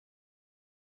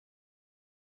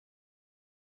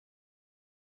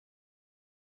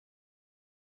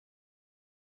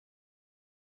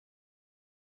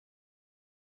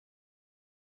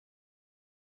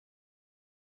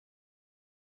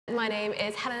My name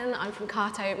is Helen, I'm from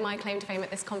CARTO. My claim to fame at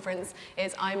this conference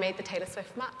is I made the Taylor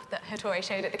Swift map that Hattori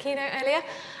showed at the keynote earlier.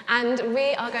 And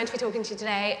we are going to be talking to you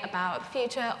today about the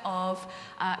future of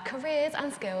careers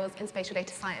and skills in spatial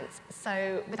data science.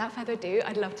 So without further ado,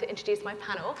 I'd love to introduce my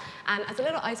panel. And as a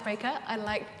little icebreaker, I'd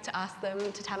like to ask them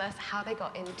to tell us how they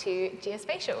got into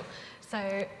geospatial. So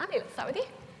Ali, let's start with you.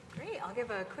 Great, I'll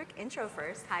give a quick intro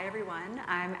first. Hi everyone,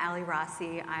 I'm Ali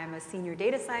Rossi. I'm a senior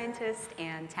data scientist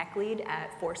and tech lead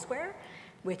at Foursquare,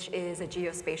 which is a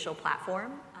geospatial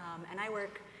platform. And I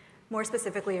work more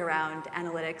specifically around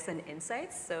analytics and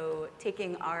insights. So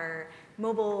taking our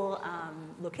mobile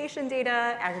location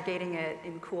data, aggregating it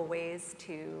in cool ways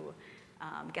to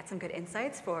get some good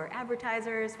insights for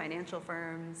advertisers, financial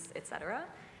firms, et cetera.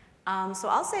 So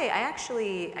I'll say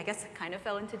I guess kind of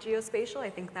fell into geospatial.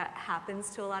 I think that happens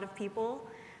to a lot of people.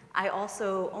 I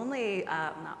also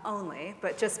not only,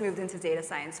 but just moved into data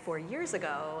science 4 years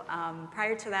ago.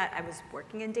 Prior to that, I was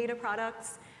working in data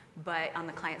products, but on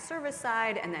the client service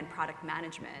side and then product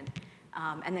management.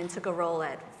 And then took a role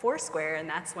at Foursquare, and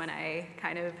that's when I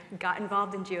kind of got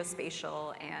involved in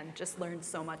geospatial and just learned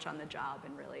so much on the job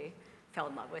and really fell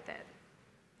in love with it.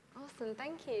 Awesome,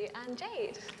 thank you. And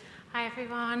Jade? Hi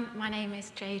everyone, my name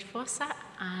is Jade Fawcett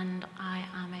and I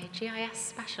am a GIS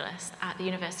specialist at the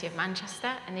University of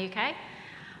Manchester in the UK.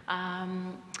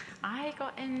 I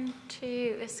got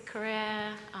into this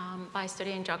career by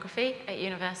studying geography at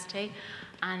university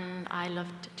and I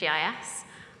loved GIS.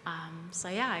 So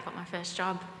yeah, I got my first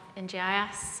job in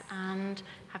GIS and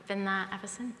have been there ever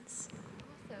since.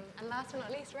 Awesome, and last but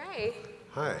not least, Ray.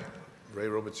 Hi, Ray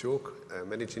Roberts-York,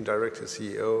 Managing Director,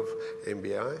 CEO of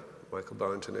MBI. Michael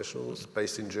Bauer International,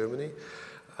 based in Germany.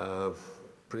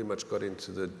 Pretty much got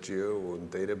into the geo and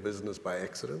data business by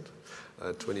accident.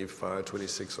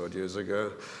 26 odd years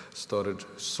ago, started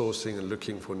sourcing and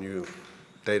looking for new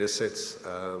data sets,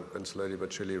 and slowly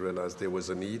but surely realized there was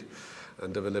a need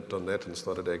and developed on that and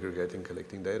started aggregating,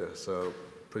 collecting data. So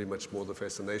pretty much more the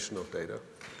fascination of data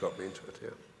got me into it, yeah.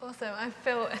 Awesome. I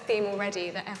feel a theme already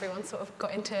that everyone sort of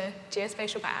got into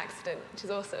geospatial by accident, which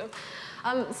is awesome.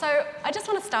 So I just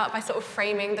want to start by sort of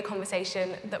framing the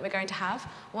conversation that we're going to have.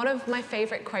 One of my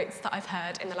favorite quotes that I've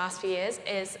heard in the last few years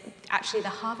is actually the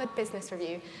Harvard Business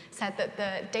Review said that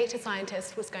the data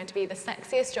scientist was going to be the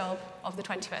sexiest job of the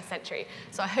 21st century.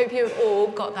 So I hope you've all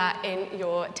got that in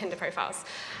your Tinder profiles.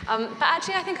 But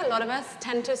actually, I think a lot of us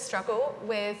tend to struggle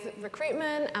with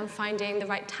recruitment and finding the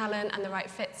right talent and the right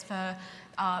fits for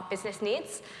our business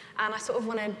needs, and I sort of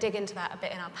want to dig into that a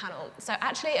bit in our panel. So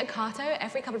actually at CARTO,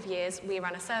 every couple of years, we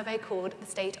run a survey called the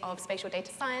State of Spatial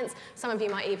Data Science. Some of you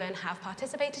might even have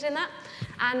participated in that.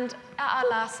 And at our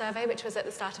last survey, which was at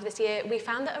the start of this year, we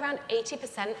found that around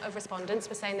 80% of respondents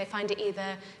were saying they find it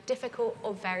either difficult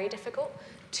or very difficult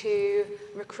to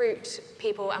recruit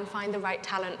people and find the right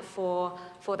talent for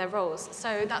their roles.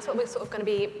 So that's what we're sort of going to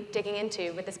be digging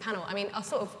into with this panel. I mean, I'll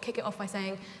sort of kick it off by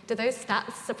saying, do those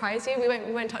stats surprise you? We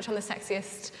won't touch on the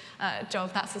sexiest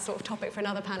job. That's a sort of topic for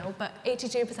another panel. But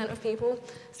 82% of people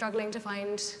struggling to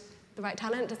find the right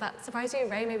talent. Does that surprise you?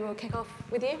 Ray, maybe we'll kick off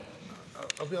with you.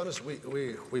 I'll be honest,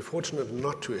 we're fortunate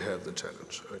not to have the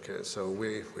challenge, okay? So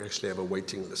we actually have a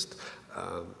waiting list.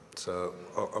 So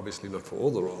obviously not for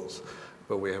all the roles,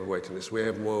 but we have a waiting list. We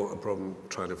have more a problem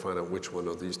trying to find out which one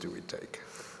of these do we take.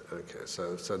 Okay,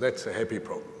 so that's a happy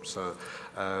problem. So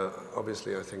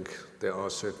obviously I think there are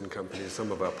certain companies,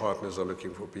 some of our partners are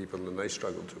looking for people and they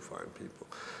struggle to find people.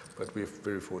 But we're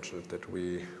very fortunate that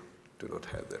we do not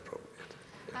have that problem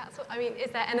yet. That's what, I mean,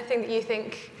 is there anything that you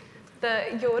think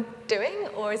that you're doing,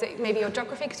 or is it maybe your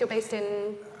geography because you're based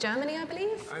in Germany, I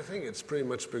believe? I think it's pretty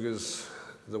much because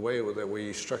the way that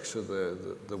we structure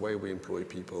the way we employ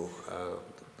people,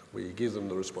 we give them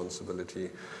the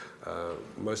responsibility.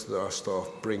 Most of our staff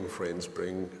bring friends,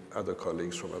 bring other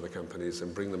colleagues from other companies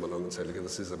and bring them along and say, look,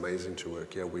 this is amazing to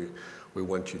work here, we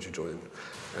want you to join.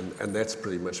 And that's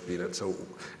pretty much been it. So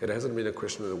it hasn't been a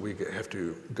question that we have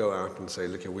to go out and say,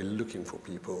 look, we're looking for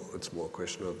people. It's more a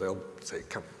question of they'll say,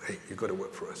 come, hey, you've got to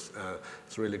work for us.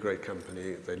 It's a really great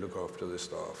company. They look after their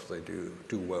staff. They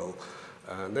do well.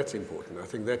 And that's important. I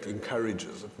think that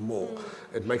encourages it more.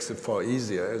 It makes it far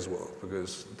easier as well,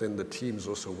 because then the team's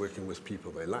also working with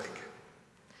people they like.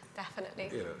 Definitely.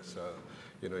 You know, so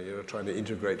you're not trying to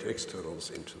integrate externals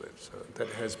into that. So that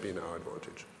has been our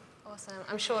advantage. Awesome.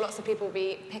 I'm sure lots of people will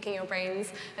be picking your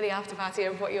brains at the after party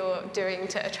of what you're doing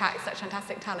to attract such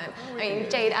fantastic talent. I mean,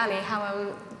 Jade, Ali,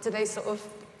 how do those sort of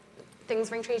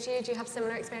things ring true to you? Do you have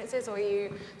similar experiences, or are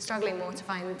you struggling more to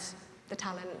find the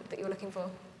talent that you're looking for?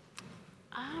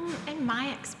 In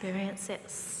my experience,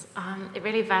 it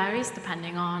really varies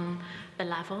depending on the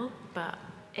level, but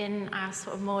in our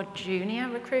sort of more junior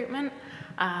recruitment,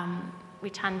 we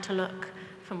tend to look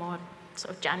for more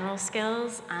sort of general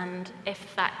skills, and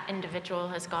if that individual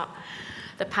has got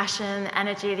the passion, the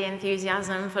energy, the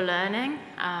enthusiasm for learning,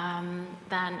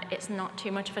 then it's not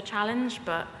too much of a challenge,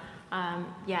 but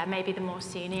yeah, maybe the more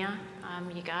senior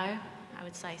you go, I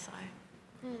would say so.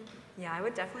 Yeah, I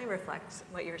would definitely reflect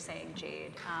what you're saying,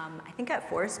 Jade. I think at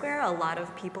Foursquare, a lot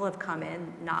of people have come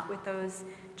in not with those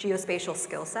geospatial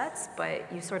skill sets,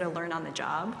 but you sort of learn on the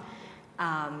job.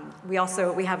 We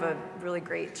have a really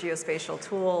great geospatial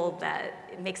tool that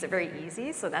it makes it very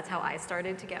easy, so that's how I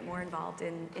started to get more involved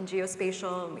in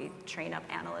geospatial, and we train up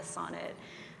analysts on it.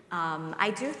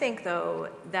 I do think, though,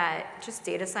 that just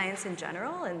data science in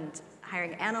general and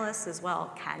hiring analysts as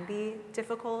well can be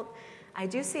difficult. I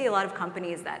do see a lot of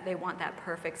companies that they want that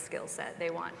perfect skill set. They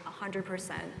want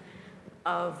 100%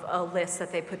 of a list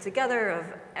that they put together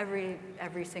of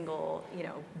every single,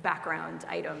 background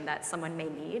item that someone may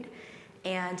need.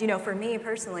 And, for me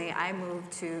personally, I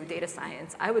moved to data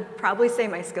science. I would probably say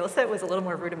my skill set was a little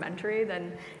more rudimentary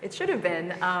than it should have been,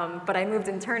 but I moved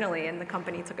internally and the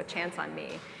company took a chance on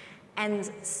me.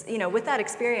 And, with that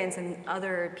experience and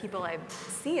other people I've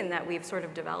seen that we've sort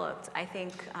of developed, I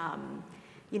think,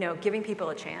 giving people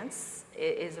a chance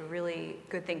is a really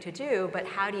good thing to do, but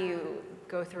how do you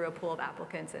go through a pool of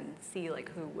applicants and see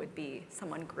who would be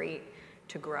someone great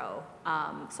to grow?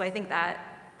 So I think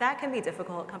that can be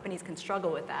difficult. Companies can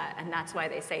struggle with that, and that's why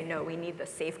they say, no, we need the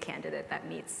safe candidate that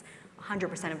meets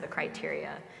 100% of the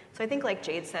criteria. So I think, like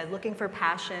Jade said, looking for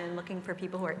passion, looking for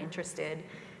people who are interested.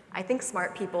 I think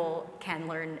smart people can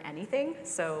learn anything,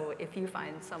 so if you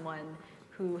find someone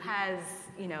who has,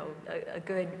 a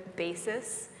good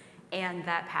basis and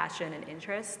that passion and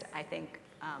interest, I think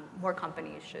more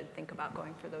companies should think about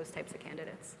going for those types of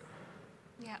candidates.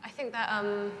 Yeah, I think that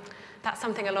that's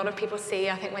something a lot of people see.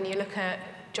 I think when you look at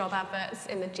job adverts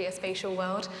in the geospatial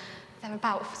world, they're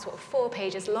about sort of 4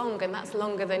 pages long, and that's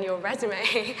longer than your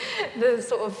resume. The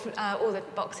sort of all the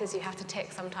boxes you have to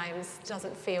tick sometimes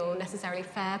doesn't feel necessarily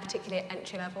fair, particularly at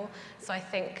entry level. So I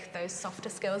think those softer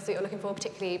skills that you're looking for,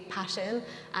 particularly passion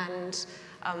and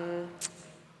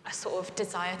a sort of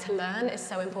desire to learn, is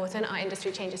so important. Our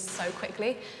industry changes so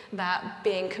quickly that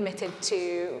being committed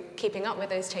to keeping up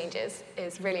with those changes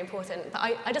is really important.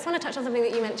 But I just want to touch on something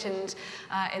that you mentioned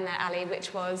in there, Ali,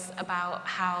 which was about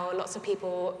how lots of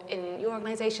people in your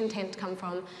organization tend to come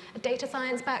from a data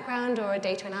science background or a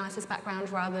data analysis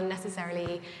background rather than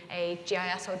necessarily a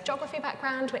GIS or geography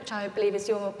background, which I believe is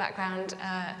your background.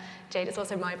 Jade, it's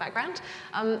also my background.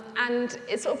 And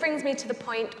it sort of brings me to the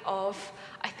point of,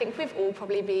 I think we've all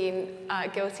probably been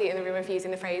guilty in the room of using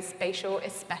the phrase spatial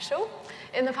is special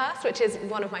in the past, which is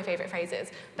one of my favorite phrases.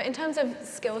 But in terms of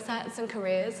skill sets and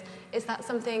careers, is that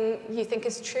something you think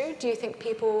is true? Do you think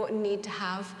people need to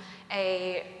have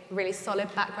a really solid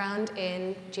background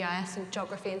in GIS and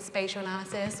geography and spatial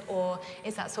analysis, or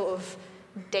is that sort of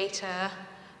data,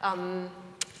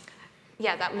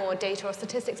 that more data or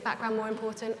statistics background more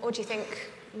important? Or do you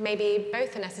think maybe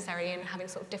both are necessary and having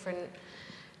sort of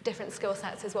different skill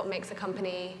sets is what makes a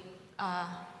company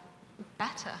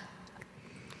better?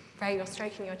 Ray, you're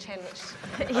stroking your chin,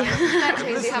 which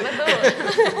means you have a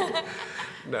thought.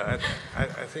 No, I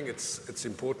think it's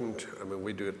important. I mean,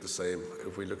 we do it the same.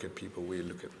 If we look at people, we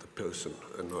look at the person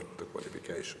and not the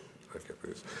qualification. Okay,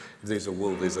 because if there's a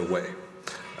will, there's a way.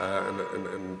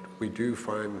 And we do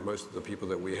find most of the people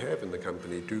that we have in the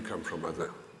company do come from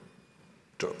other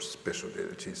jobs,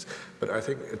 specialties. But I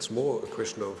think it's more a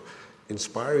question of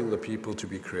inspiring the people to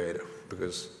be creative,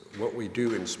 because what we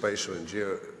do in spatial and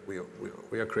geo,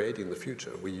 we are creating the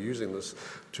future. We're using this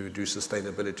to do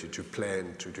sustainability, to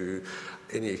plan, to do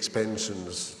any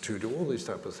expansions, to do all these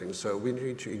type of things. So we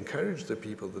need to encourage the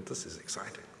people that this is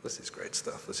exciting, this is great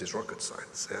stuff, this is rocket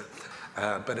science,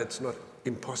 but it's not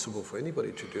impossible for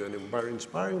anybody to do. And by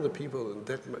inspiring the people,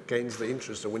 that gains the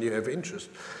interest. And when you have interest,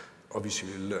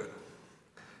 obviously you learn.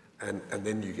 And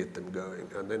then you get them going.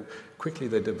 And then quickly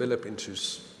they develop into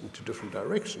different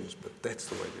directions, but that's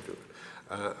the way we do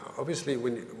it. Obviously,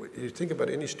 when you think about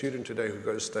any student today who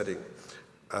goes studying,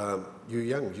 you're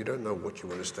young, you don't know what you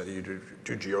want to study. You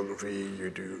do geography, you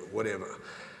do whatever.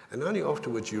 And only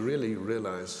afterwards you really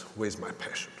realize, where's my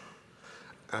passion?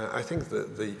 I think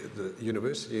the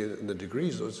university and the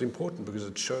degrees is important because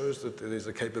it shows that there's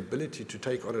a capability to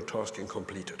take on a task and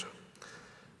complete it.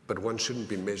 But one shouldn't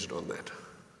be measured on that.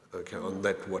 Okay, on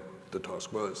that, what the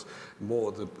task was,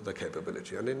 more the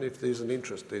capability. And then if there's an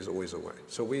interest, there's always a way.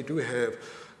 So we do have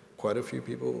quite a few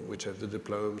people which have the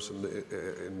diplomas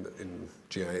in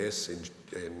GIS,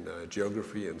 in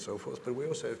geography and so forth, but we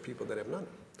also have people that have none.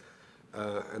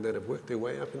 and that have worked their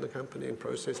way up in the company and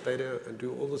process data and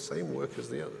do all the same work as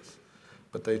the others.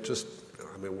 But they just,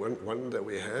 I mean, one that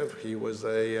we have, he was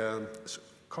a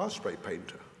car spray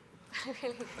painter.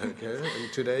 Really? Okay,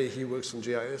 and today he works in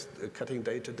GIS, cutting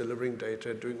data, delivering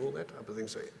data, doing all that type of thing.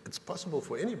 So it's possible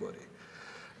for anybody.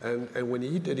 And when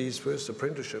he did his first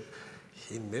apprenticeship,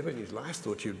 he never in his life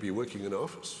thought he'd be working in an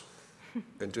office.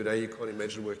 And today he can't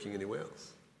imagine working anywhere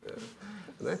else. Yeah.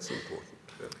 And that's important.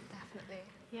 Yeah. Definitely.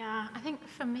 Yeah, I think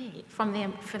for me, from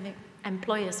the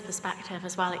employer's perspective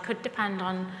as well, it could depend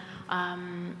on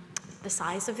the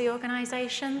size of the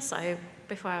organisation. So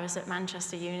before I was at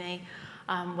Manchester Uni,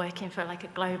 working for like a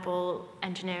global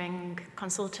engineering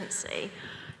consultancy,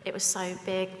 it was so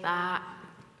big that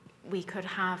we could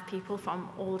have people from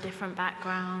all different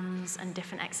backgrounds and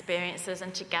different experiences,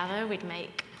 and together we'd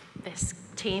make this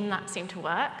team that seemed to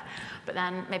work. But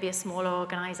then maybe a smaller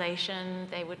organisation,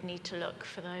 they would need to look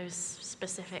for those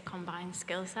specific combined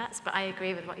skill sets. But I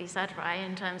agree with what you said, right,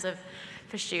 in terms of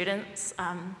for students,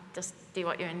 just do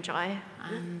what you enjoy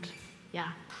and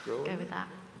go with that.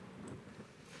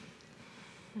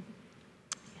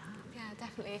 Yeah,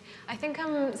 definitely. I think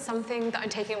something that I'm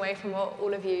taking away from what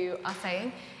all of you are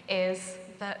saying is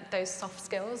that those soft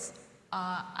skills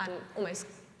are, and almost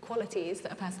qualities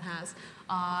that a person has,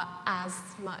 are as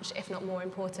much, if not more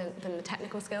important than the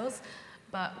technical skills.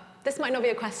 But this might not be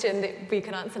a question that we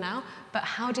can answer now, but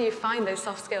how do you find those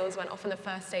soft skills when often the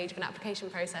first stage of an application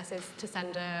process is to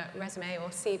send a resume, or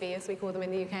CV as we call them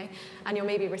in the UK, and you're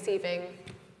maybe receiving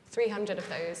 300 of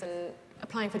those, and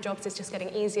applying for jobs is just getting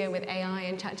easier with AI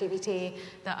and ChatGPT,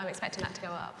 that I'm expecting that to go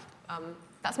up.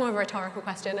 That's more of a rhetorical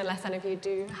question, unless any of you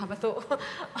do have a thought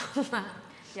on that.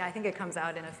 Yeah, I think it comes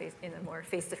out in a more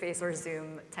face-to-face or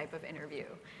Zoom type of interview.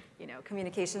 You know,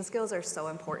 communication skills are so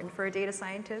important for a data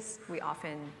scientist. We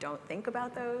often don't think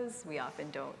about those. We often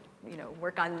don't,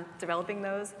 work on developing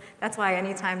those. That's why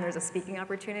anytime there's a speaking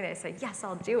opportunity, I say, yes,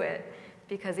 I'll do it,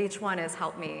 because each one has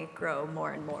helped me grow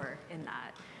more and more in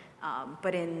that.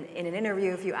 But in an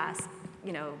interview, if you ask,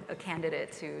 a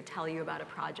candidate to tell you about a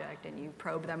project, and you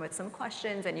probe them with some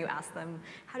questions, and you ask them,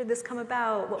 how did this come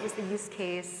about? What was the use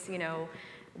case?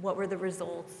 What were the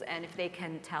results? And if they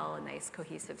can tell a nice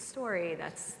cohesive story,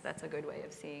 that's a good way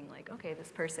of seeing, like, okay, this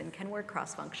person can work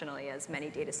cross-functionally, as many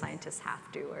data scientists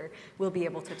have to, or will be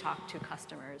able to talk to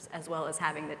customers, as well as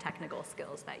having the technical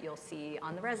skills that you'll see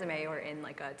on the resume or in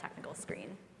like a technical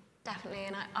screen. Definitely,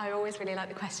 and I always really like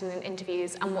the question in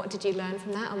interviews, and what did you learn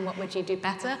from that, and what would you do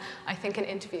better? I think in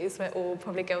interviews we're all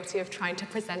probably guilty of trying to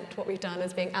present what we've done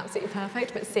as being absolutely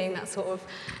perfect, but seeing that sort of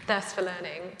thirst for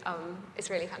learning is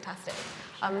really fantastic.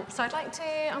 So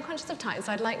I'm conscious of time,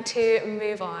 so I'd like to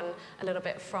move on a little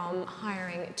bit from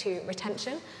hiring to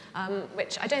retention,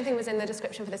 which I don't think was in the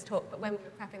description for this talk, but when we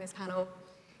were prepping this panel,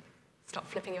 stop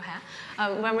flipping your hair.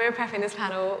 When we were prepping this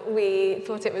panel, we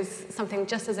thought it was something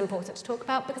just as important to talk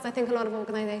about, because I think a lot of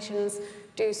organizations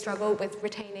do struggle with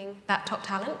retaining that top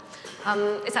talent.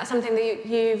 Is that something that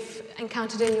you've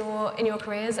encountered in your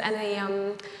careers? Any,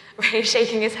 Ray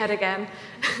shaking his head again.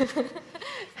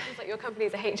 Sounds like your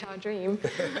company's a HR dream.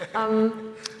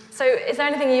 So is there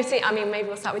anything you've seen, maybe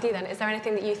we'll start with you then. Is there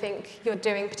anything that you think you're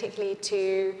doing particularly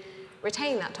to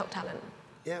retain that top talent?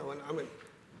 Yeah, well,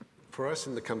 for us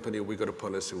in the company, we got a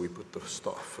policy, we put the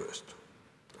staff first.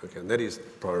 Okay, and that is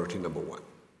priority number one.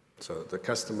 So the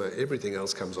customer, everything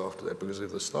else comes after that, because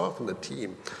if the staff and the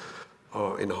team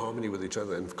are in harmony with each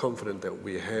other and confident that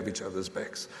we have each other's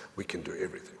backs, we can do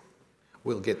everything.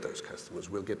 We'll get those customers,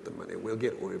 we'll get the money, we'll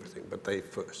get everything, but they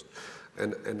first.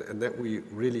 And that we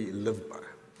really live by.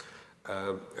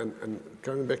 And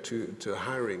going back to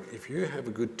hiring, if you have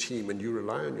a good team and you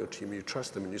rely on your team, you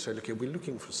trust them, and you say, okay, we're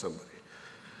looking for somebody,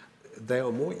 they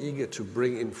are more eager to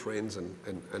bring in friends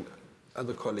and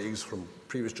other colleagues from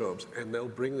previous jobs, and they'll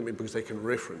bring them in because they can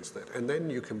reference that. And then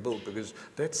you can build, because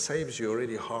that saves you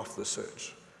already half the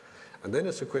search. And then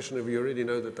it's a question of, you already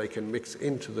know that they can mix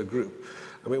into the group.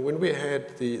 When we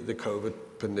had the COVID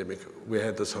pandemic, we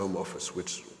had this home office,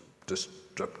 which just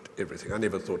dropped everything. I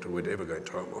never thought we'd ever go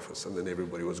into home office, and then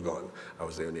everybody was gone. I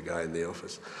was the only guy in the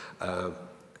office.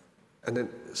 And then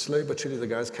slowly but surely the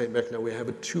guys came back. Now we have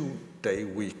a 2-day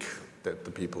week that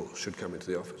the people should come into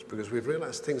the office, because we've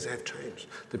realized things have changed.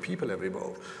 The people have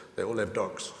evolved. They all have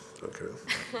dogs. Okay.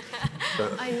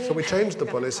 So we changed the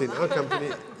policy in our company.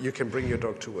 You can bring your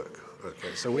dog to work.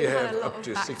 Okay. So we have up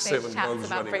to 6-7 dogs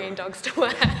about running bringing around. dogs to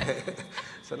work.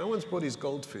 So no one's bought his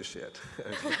goldfish yet.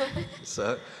 Okay.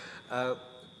 So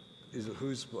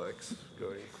whose mic's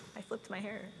going? I flipped my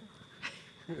hair.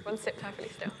 Everyone sit perfectly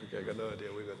still. Okay, I got no idea.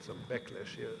 We've got some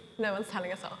backlash here. No one's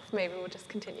telling us off. Maybe we'll just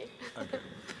continue. Okay.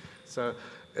 So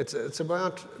It's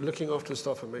about looking after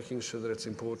staff and making sure that it's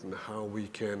important how we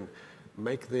can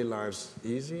make their lives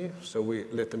easy. So we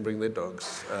let them bring their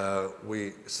dogs.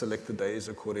 We select the days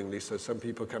accordingly. So some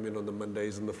people come in on the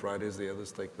Mondays and the Fridays, the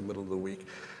others take the middle of the week.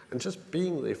 And just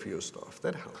being there for your staff,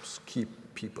 that helps keep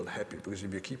people happy, because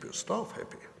if you keep your staff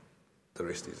happy, the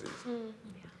rest is easy.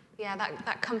 Yeah,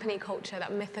 that company culture,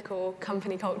 that mythical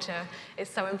company culture is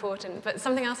so important. But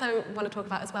something else I want to talk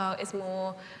about as well is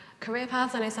more career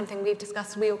paths. I know something we've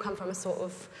discussed, we all come from a sort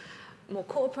of more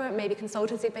corporate, maybe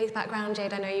consultancy-based background.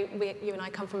 Jade, I know you and I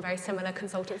come from very similar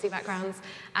consultancy backgrounds,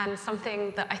 and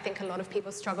something that I think a lot of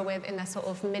people struggle with in their sort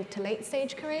of mid to late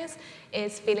stage careers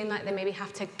is feeling like they maybe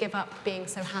have to give up being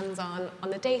so hands-on on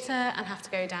the data and have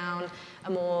to go down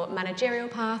a more managerial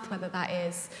path, whether that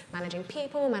is managing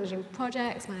people, managing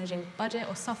projects, managing budget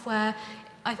or software.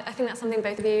 I think that's something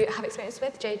both of you have experience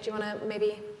with. Jade, do you want to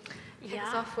maybe kick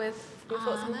us off with your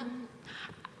thoughts on that?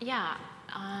 Yeah,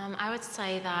 I would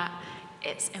say that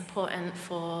it's important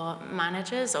for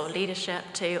managers or leadership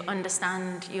to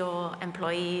understand your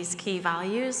employees' key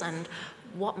values and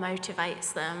what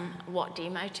motivates them, what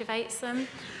demotivates them,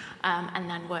 and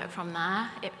then work from there.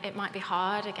 It might be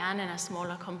hard, again, in a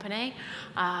smaller company,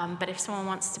 but if someone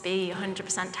wants to be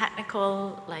 100%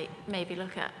 technical, like maybe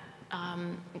look at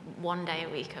 1 day a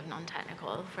week of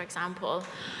non-technical, for example.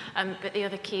 But the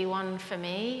other key one for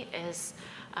me is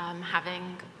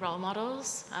having role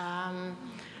models,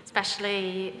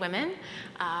 especially women.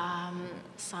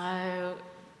 So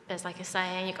there's like a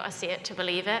saying, you've got to see it to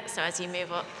believe it. So as you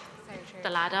move up the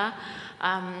ladder,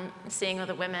 seeing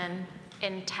other women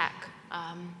in tech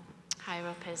higher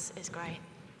up is great.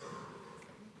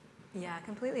 Yeah, I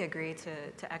completely agree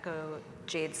to echo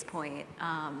Jade's point.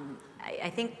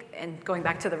 I think, and going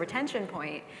back to the retention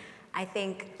point, I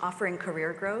think offering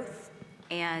career growth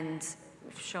and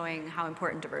showing how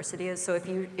important diversity is. So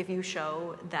if you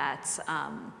show that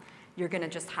you're going to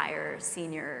just hire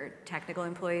senior technical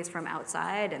employees from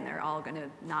outside and they're all going to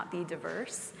not be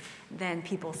diverse, then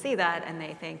people see that and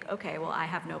they think, okay, well, I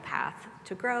have no path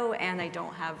to grow and I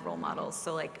don't have role models.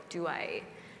 So like, do I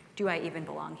even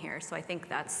belong here? So I think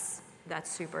that's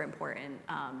super important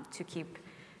to keep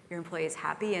your employees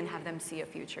happy and have them see a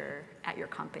future at your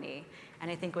company.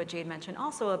 And I think what Jade mentioned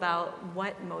also about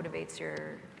what motivates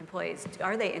your employees.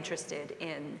 Are they interested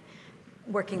in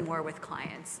working more with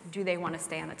clients? Do they want to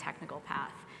stay on the technical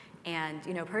path? And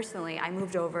personally, I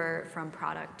moved over from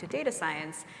product to data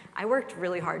science. I worked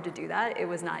really hard to do that. It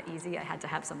was not easy. I had to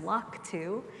have some luck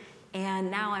too.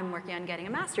 And now I'm working on getting a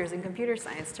master's in computer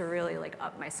science to really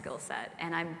up my skill set.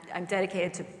 And I'm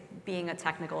dedicated to being a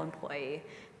technical employee,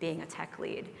 being a tech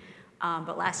lead.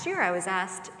 But last year I was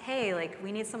asked, hey,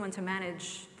 we need someone to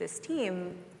manage this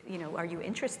team. Are you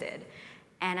interested?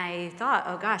 And I thought,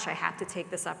 oh gosh, I have to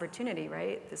take this opportunity,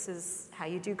 right? This is how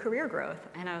you do career growth.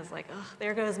 And I was like, oh,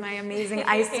 there goes my amazing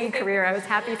IC career. I was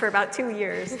happy for about 2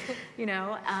 years,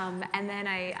 And then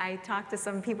I talked to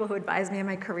some people who advised me in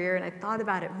my career, and I thought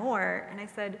about it more, and I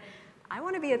said, I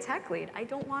want to be a tech lead. I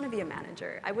don't want to be a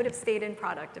manager. I would have stayed in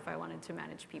product if I wanted to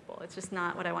manage people. It's just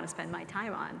not what I want to spend my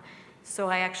time on. So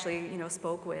I actually,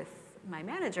 spoke with my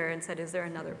manager and said, is there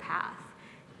another path?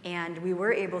 And we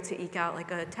were able to eke out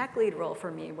a tech lead role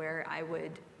for me where I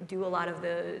would do a lot of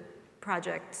the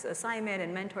project assignment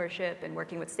and mentorship and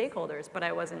working with stakeholders, but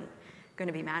I wasn't going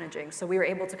to be managing. So we were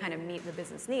able to kind of meet the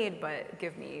business need, but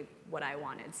give me what I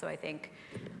wanted. So I think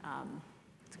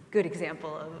it's a good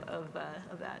example of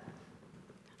that.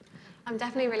 I'm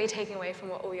definitely really taking away from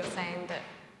what all you're saying that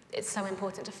it's so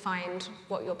important to find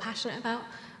what you're passionate about,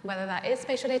 whether that is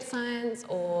spatial data science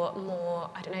or more,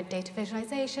 data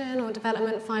visualization or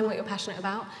development. Find what you're passionate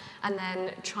about and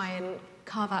then try and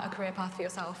carve out a career path for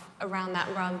yourself around that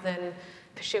rather than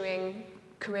pursuing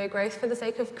career growth for the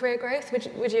sake of career growth.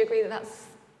 Would you agree that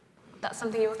that's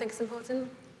something you all think is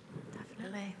important?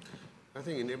 Definitely. I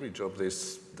think in every job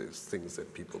there's things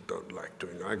that people don't like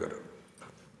doing. I got a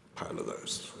pile of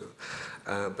those.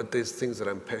 But there's things that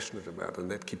I'm passionate about,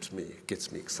 and that gets me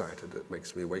excited. It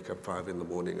makes me wake up 5 in the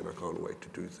morning and I can't wait to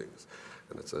do things.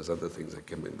 And it's those other things that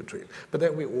come in between. But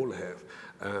that we all have.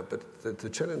 But the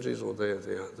challenges or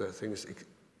the things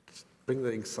bring the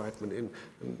excitement in.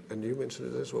 And you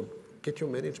mentioned it as well. Get your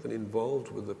management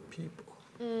involved with the people.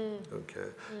 Okay,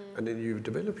 and then you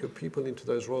develop your people into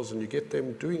those roles and you get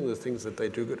them doing the things that they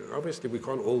do good. Obviously, we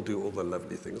can't all do all the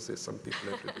lovely things. There's some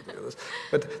people that do the others.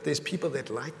 But there's people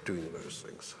that like doing those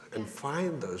things and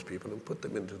find those people and put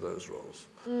them into those roles.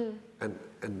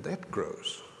 And that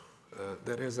grows.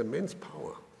 That has immense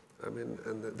power.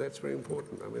 And that's very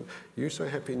important. You're so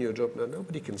happy in your job now,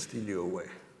 nobody can steal you away.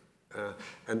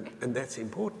 And that's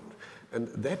important. And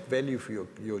that value for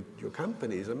your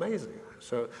company is amazing.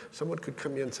 So someone could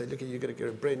come here and say, look, you're going to get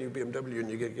a brand new BMW and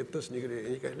you're going to get this and you're going to,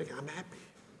 and you go, look, I'm happy.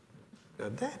 Now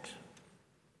that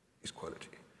is quality.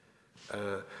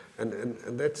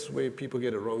 And that's where people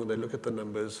get it wrong. They look at the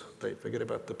numbers, they forget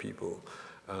about the people.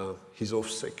 He's off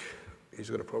sick. He's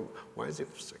got a problem. Why is he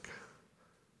off sick?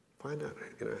 Find out,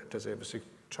 does he have a sick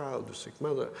child, a sick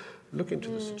mother? Look into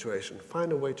the situation,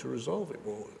 find a way to resolve it,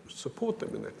 or support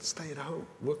them in that. Stay at home,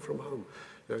 work from home,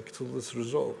 until this is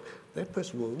resolved. That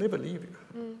person will never leave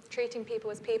you. Treating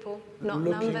people as people, not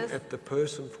Looking numbers. at the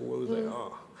person for who they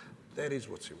are. That is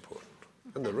what's important.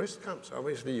 And the rest comes.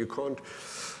 Obviously, you can't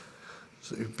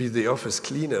be the office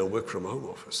cleaner and work from home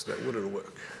office. That wouldn't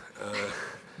work.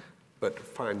 But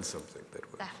find something that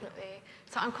works. Definitely.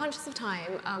 So I'm conscious of time.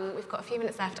 We've got a few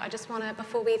minutes left. I just want to,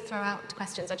 before we throw out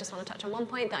questions, I just want to touch on one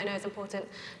point that I know is important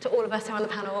to all of us who are on the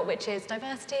panel, which is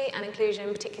diversity and inclusion,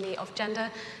 particularly of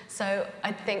gender. So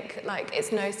I think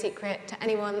it's no secret to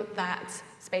anyone that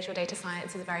spatial data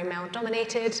science is a very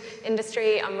male-dominated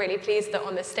industry. I'm really pleased that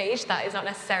on this stage that is not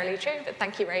necessarily true, but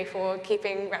thank you, Ray, for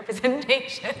keeping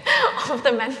representation of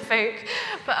the men folk.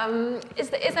 But is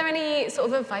there any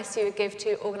sort of advice you would give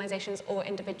to organizations or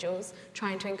individuals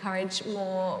trying to encourage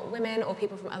more women or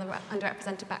people from other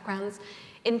underrepresented backgrounds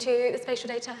into the spatial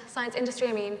data science industry?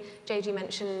 I mean, JG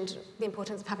mentioned the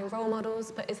importance of having role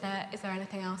models, but is there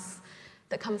anything else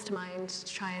that comes to mind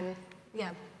to try and,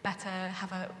 better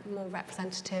have a more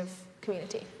representative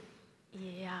community?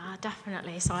 Yeah,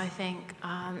 definitely. So I think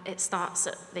it starts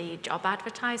at the job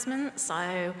advertisement.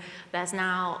 So there's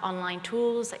now online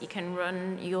tools that you can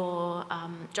run your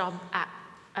job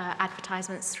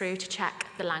advertisements through to check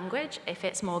the language, if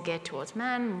it's more geared towards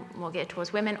men, more geared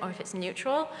towards women, or if it's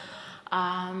neutral.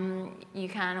 You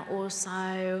can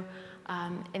also,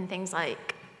 in things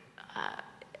like,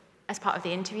 as part of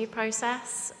the interview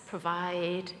process,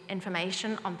 provide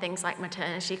information on things like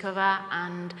maternity cover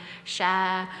and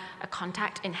share a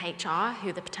contact in HR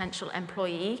who the potential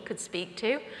employee could speak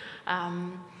to.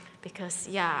 Because,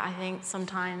 I think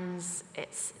sometimes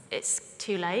it's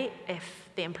too late if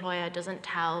the employer doesn't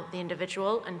tell the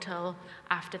individual until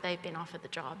after they've been offered the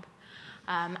job.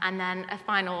 And then a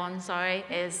final one,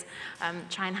 is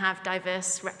try and have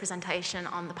diverse representation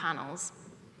on the panels.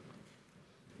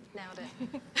 Nailed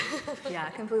it. Yeah,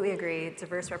 completely agree.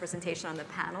 Diverse representation on the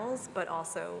panels, but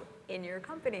also in your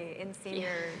company, in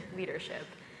senior leadership.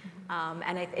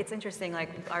 And it's interesting,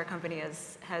 our company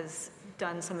has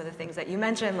done some of the things that you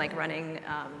mentioned, like running,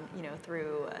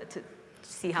 through to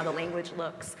see how the language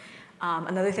looks.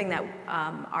 Another thing that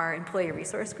our employee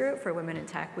resource group for women in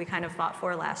tech, we kind of fought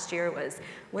for last year was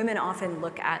women often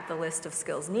look at the list of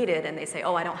skills needed and they say,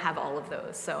 oh, I don't have all of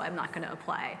those, so I'm not going to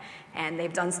apply. And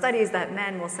they've done studies that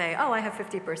men will say, oh, I have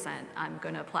 50%, I'm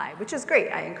going to apply, which is great.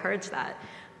 I encourage that.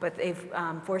 But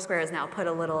Foursquare has now put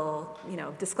a little,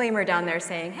 disclaimer down there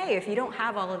saying, hey, if you don't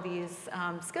have all of these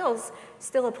skills,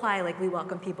 still apply. We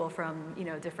welcome people from,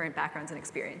 different backgrounds and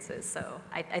experiences. So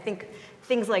I think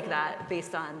things like that,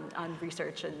 based on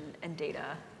research and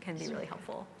data, can be really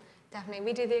helpful. Definitely.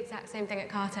 We do the exact same thing at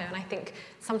CARTO, and I think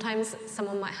sometimes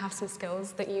someone might have some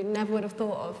skills that you never would have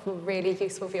thought of were really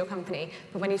useful for your company,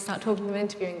 but when you start talking to them,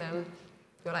 interviewing them,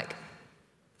 you're like,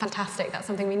 fantastic, that's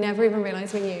something we never even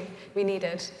realized we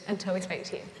needed until we spoke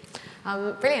to you.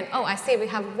 Brilliant. Oh, I see we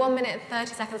have 1 minute and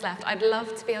 30 seconds left. I'd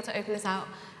love to be able to open this out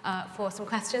for some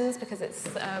questions because it's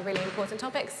a really important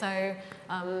topic. So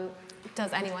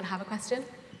does anyone have a question?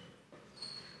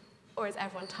 Or is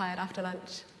everyone tired after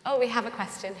lunch? Oh, we have a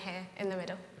question here in the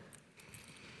middle.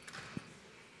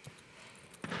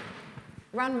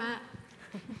 Run, Matt.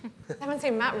 I haven't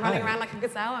seen Matt running around like a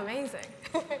gazelle. Amazing.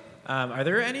 Are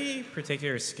there any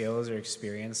particular skills or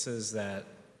experiences that,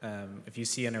 if you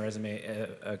see in a resume,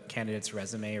 a candidate's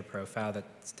resume or profile, that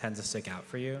tends to stick out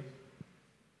for you?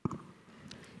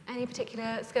 Any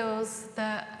particular skills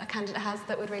that a candidate has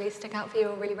that would really stick out for you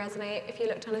or really resonate if you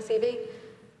looked on a CV?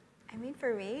 I mean,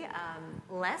 for me,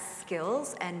 less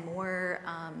skills and more,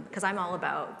 because I'm all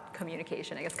about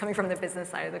communication, I guess, coming from the business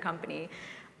side of the company.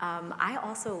 I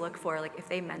also look for, if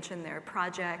they mention their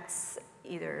projects,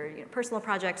 either personal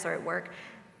projects or at work,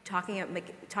 talking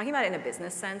about it in a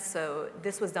business sense. So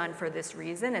this was done for this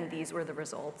reason, and these were the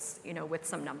results, with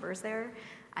some numbers there.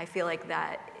 I feel like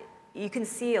that you can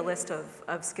see a list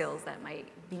of skills that might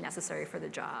be necessary for the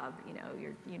job.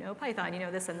 You know Python, you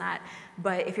know this and that.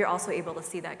 But if you're also able to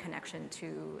see that connection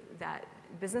to that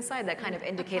business side, that kind of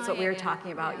indicates what we were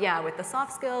talking about. Yeah, with the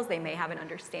soft skills, they may have an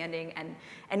understanding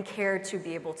and care to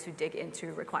be able to dig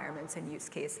into requirements and use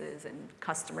cases and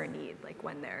customer need, like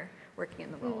when they're working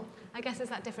in the role. I guess it's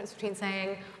that difference between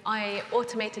saying, I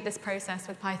automated this process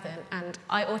with Python, and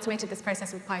I automated this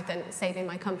process with Python, saving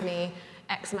my company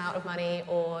X amount of money,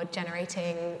 or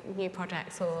generating new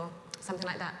projects, or something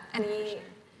like that.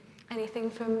 Anything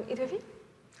from either of you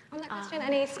on that question?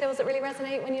 Any skills that really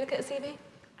resonate when you look at a CV?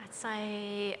 I'd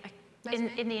say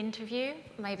in the interview,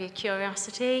 maybe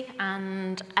curiosity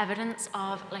and evidence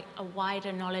of like a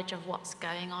wider knowledge of what's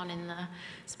going on in the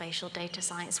spatial data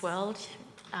science world.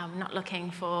 Not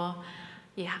looking for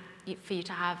you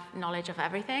to have knowledge of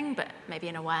everything, but maybe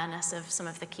an awareness of some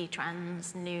of the key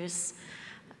trends, news,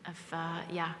 of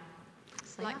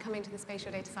So, like coming to the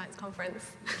Spatial Data Science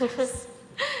Conference.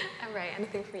 And Ray,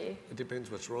 anything for you? It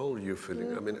depends which role you're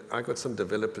filling. I mean, I got some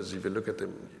developers, if you look at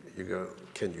them, you go,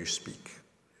 can you speak?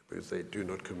 Because they do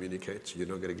not communicate, so you're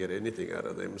not going to get anything out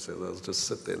of them, so they'll just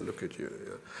sit there and look at you.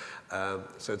 Yeah.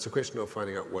 So it's a question of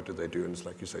finding out what do they do, and it's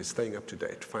like you say, staying up to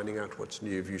date, finding out what's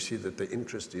new. If you see that the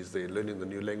interest is there, learning the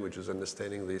new languages,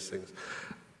 understanding these things,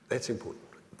 that's important,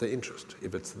 the interest.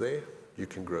 If it's there, you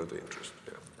can grow the interest.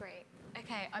 Yeah. Great.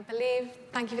 Okay,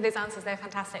 thank you for those answers, they're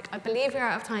fantastic. I believe we're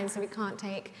out of time, so we can't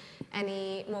take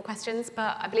any more questions,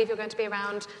 but I believe you're going to be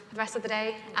around for the rest of the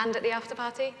day and at the after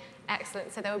party.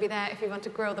 Excellent, so they will be there if you want to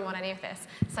grill them on any of this.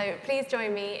 So please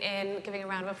join me in giving a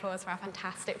round of applause for our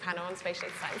fantastic panel on spatial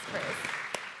data science careers.